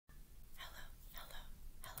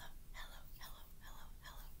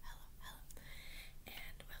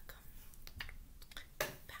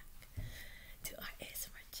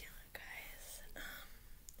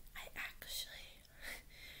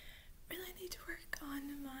work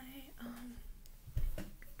on my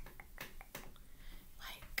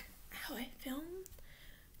like how I film.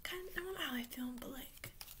 I don't know how I film, but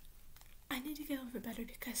like I need to get a little bit better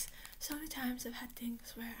because so many times I've had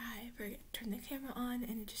things where I forget to turn the camera on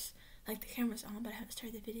and it just like the camera's on but I haven't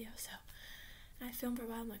started the video, so and I filmed for a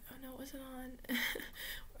while, I'm like, oh no, it wasn't on.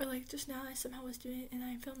 Or like just now I somehow was doing it and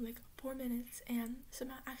I filmed like 4 minutes and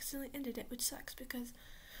somehow accidentally ended it, which sucks because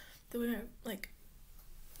the way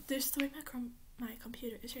my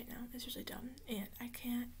computer is right now is really dumb and I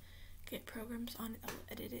can't get programs on it that will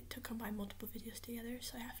edit it to combine multiple videos together,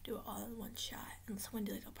 so I have to do it all in one shot unless I want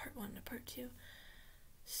to do like a part 1 and a part 2.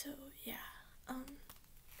 So yeah,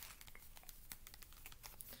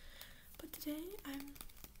 but today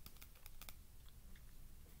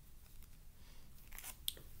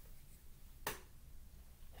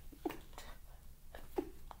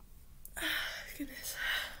goodness,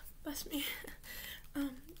 bless me.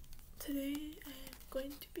 Today I'm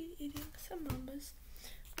going to be eating some Mambas,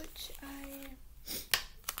 which I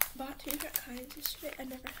bought 2 different kinds yesterday. I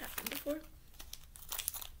never had them before.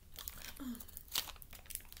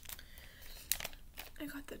 I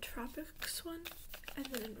got the Tropics one and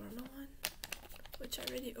then a normal one, which I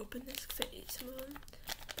already opened this because I ate some of them,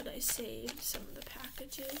 but I saved some of the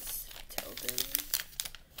packages to open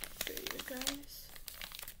for you guys.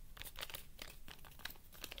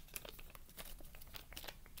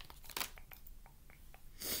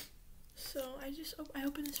 So I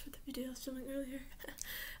opened this for the video I was filming earlier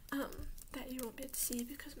that you won't be able to see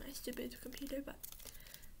because of my stupid computer, but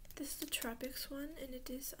this is the Tropics one and it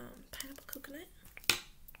is pineapple coconut.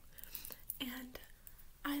 And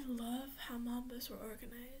I love how Mambas were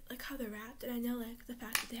organized, like how they're wrapped, and I know like the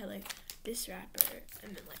fact that they had like this wrapper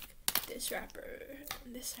and then like this wrapper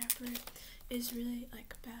and this wrapper is really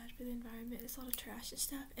like bad for the environment. It's a lot of trash and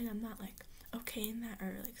stuff, and I'm not like okay in that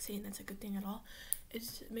or like saying that's a good thing at all. It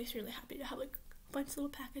makes me really happy to have like a bunch of little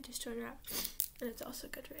packages to unwrap, and it's also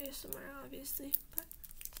good for ASMR obviously, but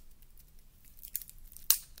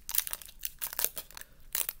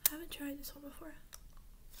I haven't tried this one before.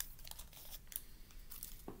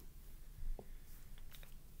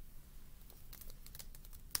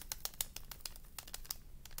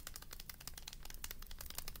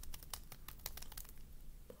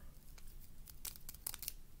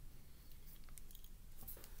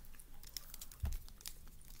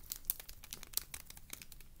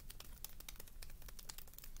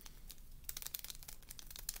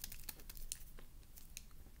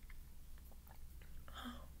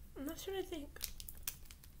 I'm not sure what I think.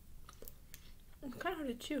 It's kind of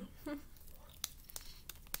hard to chew.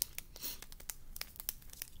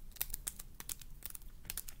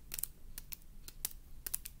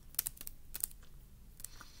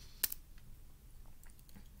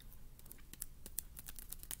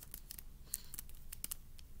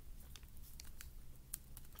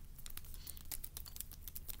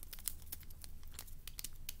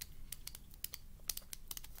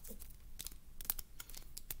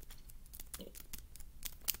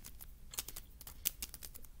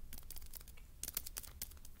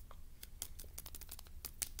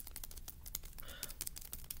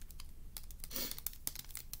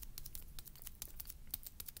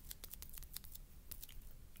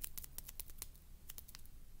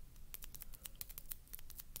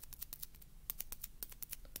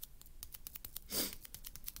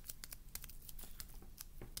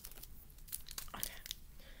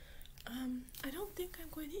 I don't think I'm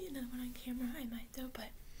going to eat another one on camera. I might though,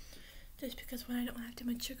 but just because I don't have too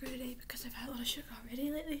much sugar today because I've had a lot of sugar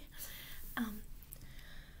already lately.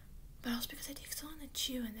 But also because I take so long to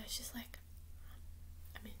chew and there's just like,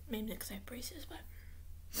 I mean, maybe because I have braces, but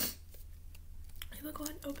I will go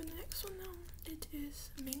ahead and open the next one now. It is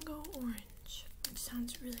mango orange, which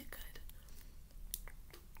sounds really good.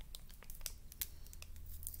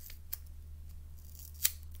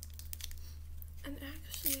 And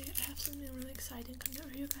actually, I have something really exciting coming up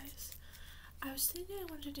for you guys. I was thinking I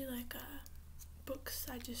wanted to do like books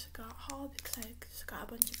I just got haul because I just got a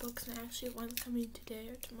bunch of books and I actually have one coming today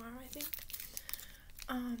or tomorrow, I think.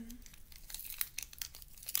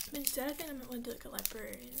 Instead, I think I'm going to do like a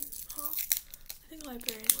librarian haul. I think a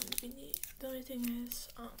librarian would be neat. The only thing is,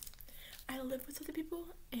 I live with other people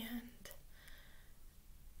and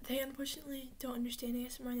they unfortunately don't understand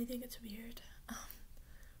ASMR and they think it's weird.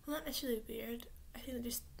 Well, not necessarily weird. I think they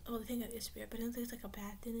just, well, they think it is weird, but I don't think it's like a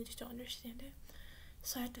bad thing. They just don't understand it.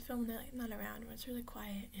 So I have to film when they're like not around, where it's really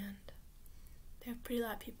quiet, and they have pretty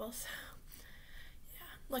loud people. So yeah,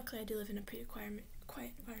 luckily I do live in a pretty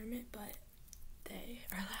quiet environment, but they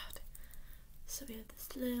are loud. So we have this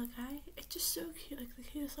little guy. It's just so cute, like the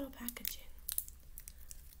cutest little packaging.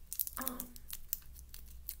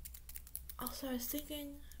 So I was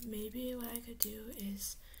thinking maybe what I could do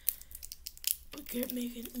is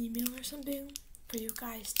make an email or something for you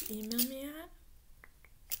guys to email me at.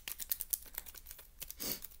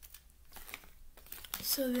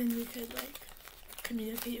 So then we could like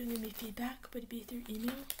communicate and give me feedback, but it'd be through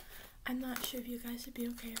email. I'm not sure if you guys would be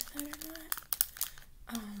okay with that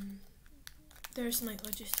or not. There are some like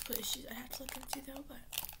logistical issues I have to look into though, but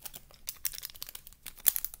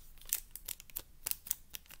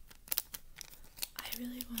I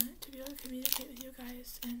really want to be able to communicate with you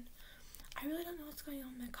guys, and I really don't know what's going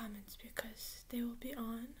on in my comments because they will be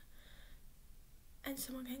on and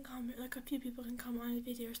someone can comment, like a few people can comment on a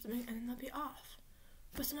video or something, and then they'll be off.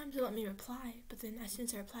 But sometimes they'll let me reply, but then as soon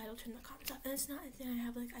as I reply, it'll turn the comments off. And it's not anything I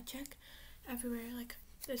have, like I check everywhere, like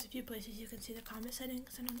there's a few places you can see the comment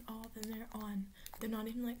settings, and on all of them they're on. They're not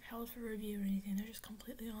even like held for review or anything, they're just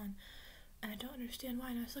completely on. And I don't understand why,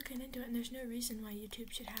 and I was looking into it, and there's no reason why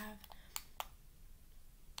YouTube should have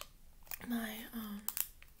my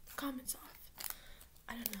comments off.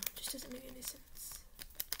 I don't know, it just doesn't make any sense.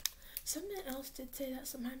 Something else did say that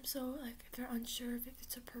sometimes, so like if they're unsure if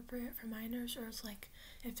it's appropriate for minors, or it's like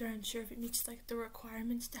if they're unsure if it meets like the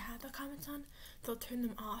requirements to have the comments on, they'll turn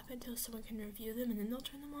them off until someone can review them and then they'll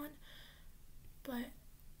turn them on. But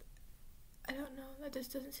I don't know, that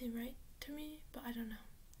just doesn't seem right to me, but I don't know.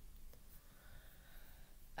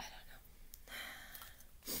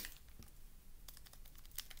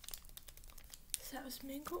 So that was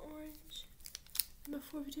mango orange, and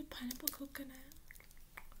before we did pineapple coconut.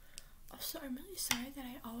 Also, I'm really sorry that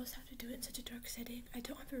I always have to do it in such a dark setting. I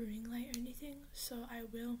don't have a ring light or anything, so I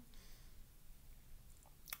will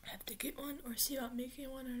have to get one or see about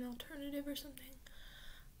making one or an alternative or something.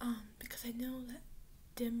 Because I know that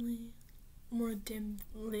more dim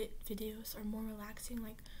lit videos are more relaxing.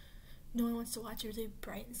 Like, no one wants to watch a really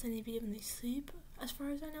bright and sunny video when they sleep, as far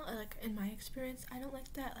as I know. Like, in my experience, I don't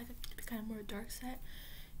like that. I like it to be kind of more dark set.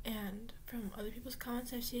 And from other people's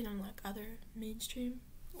comments I've seen on like other mainstream,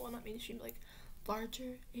 well, not mainstream, but like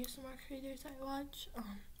larger ASMR creators I watch,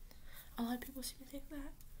 a lot of people seem to think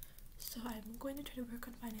that. So I'm going to try to work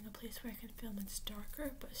on finding a place where I can film that's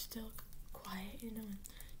darker but still quiet, you know, and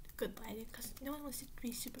good lighting, because no one wants it to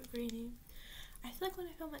be super grainy. I feel like when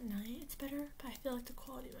I film at night it's better, but I feel like the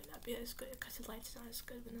quality might not be as good because the light's not as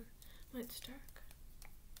good when it's dark,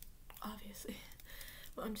 obviously.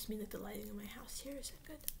 Well, I'm just mean like the lighting in my house here isn't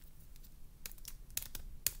good.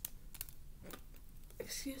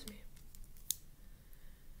 Excuse me.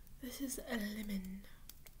 This is a lemon.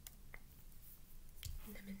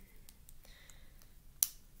 Lemon.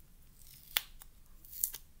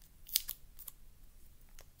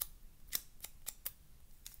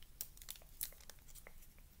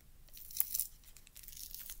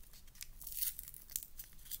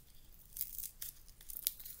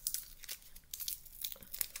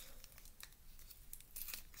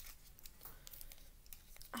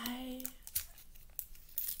 I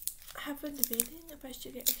have been debating if I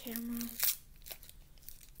should get a camera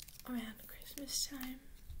around Christmas time.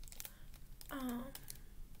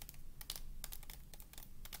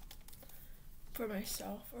 For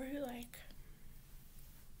myself, or like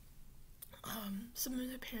some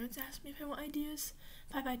of the parents asked me if I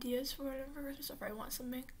have ideas for whatever for Christmas, or if I want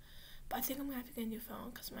something. But I think I'm gonna have to get a new phone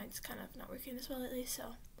because mine's kind of not working as well lately,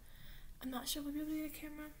 so I'm not sure if we'll be able to get a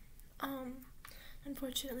camera.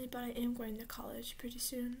 Unfortunately, but I am going to college pretty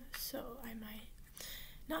soon, so I might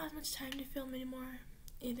not have much time to film anymore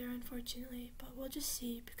either, unfortunately, but we'll just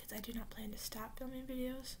see, because I do not plan to stop filming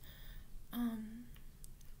videos.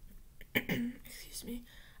 Excuse me.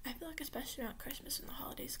 I feel like especially around Christmas when the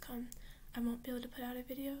holidays come, I won't be able to put out a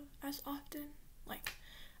video as often. Like,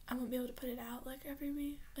 I won't be able to put it out like every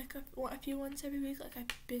week, like a few ones every week, like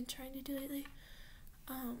I've been trying to do lately.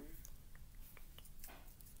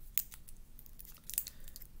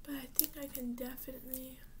 But I think I can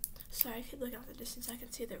definitely, sorry, I could look out the distance, I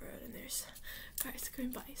can see the road and there's cars going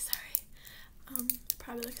by, sorry.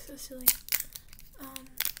 Probably looks so silly.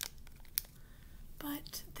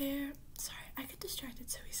 But they're, sorry, I get distracted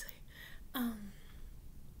so easily. I'm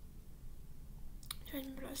trying to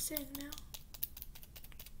remember what I was saying now.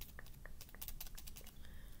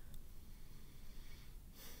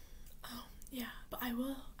 Oh, yeah, but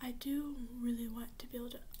I do really want to be able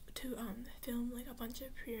to film like a bunch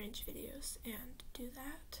of pre-arranged videos and do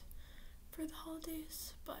that for the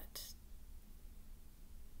holidays, but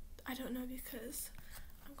I don't know, because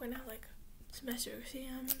I'm going to have like semester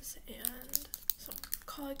exams and some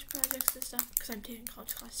college projects and stuff, because I'm taking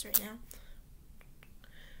college classes right now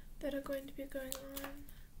that are going to be going on,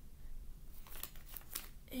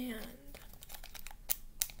 and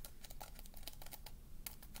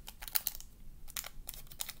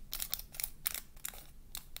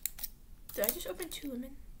did I just open 2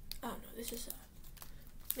 lemon? Oh no, this is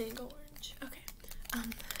a mango orange. Okay.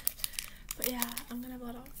 But yeah, I'm gonna have a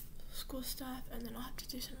lot of school stuff, and then I'll have to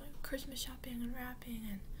do some like Christmas shopping and wrapping,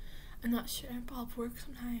 and I'm not sure. I'll have work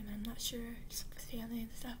sometime, and I'm not sure, just with family and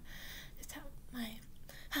stuff. Just how my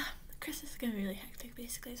Christmas is gonna be really hectic,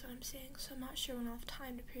 basically, is what I'm saying. So I'm not sure when I'll have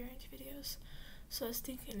time to pre-arrange videos. So I was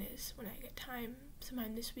thinking is when I get time,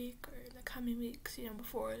 sometime this week or in the coming weeks, you know,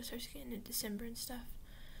 before it starts getting into December and stuff,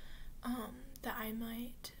 that I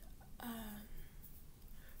might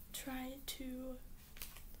try to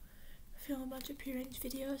film a bunch of pre-arranged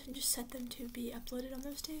videos and just set them to be uploaded on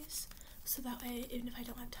those days. So that way, even if I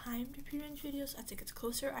don't have time to pre-arrange videos, as it gets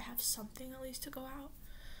closer, I have something at least to go out.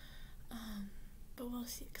 But we'll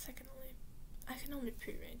see, because I can only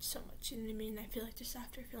pre-arrange so much, you know what I mean? I feel like just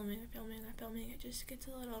after filming, it just gets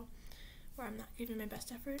a little where I'm not giving my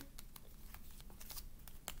best effort.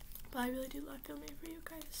 But I really do love filming for you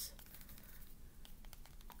guys.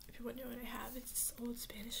 If you wonder what I have, it's old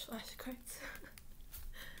Spanish flashcards.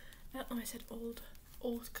 I don't know why I said old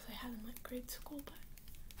because I had them like grade school, but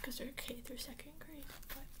because they're K through 2nd grade,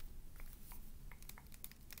 but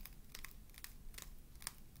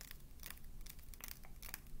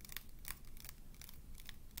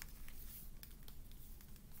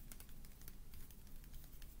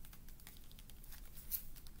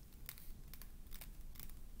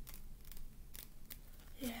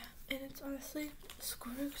yeah, and it's honestly,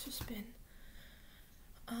 schoolwork's just been,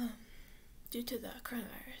 due to the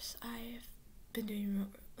coronavirus, I've been doing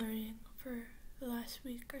remote learning for the last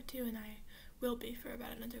week or 2, and I will be for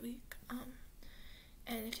about another week,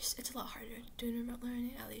 and it's a lot harder doing remote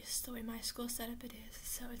learning, at least the way my school setup it is,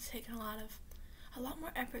 so it's taken a lot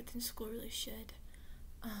more effort than school really should,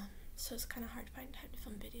 so it's kind of hard to find time to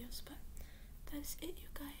film videos, but that's it, you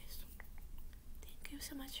guys. Thank you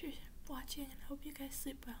so much for watching, and I hope you guys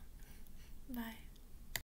sleep well. Bye.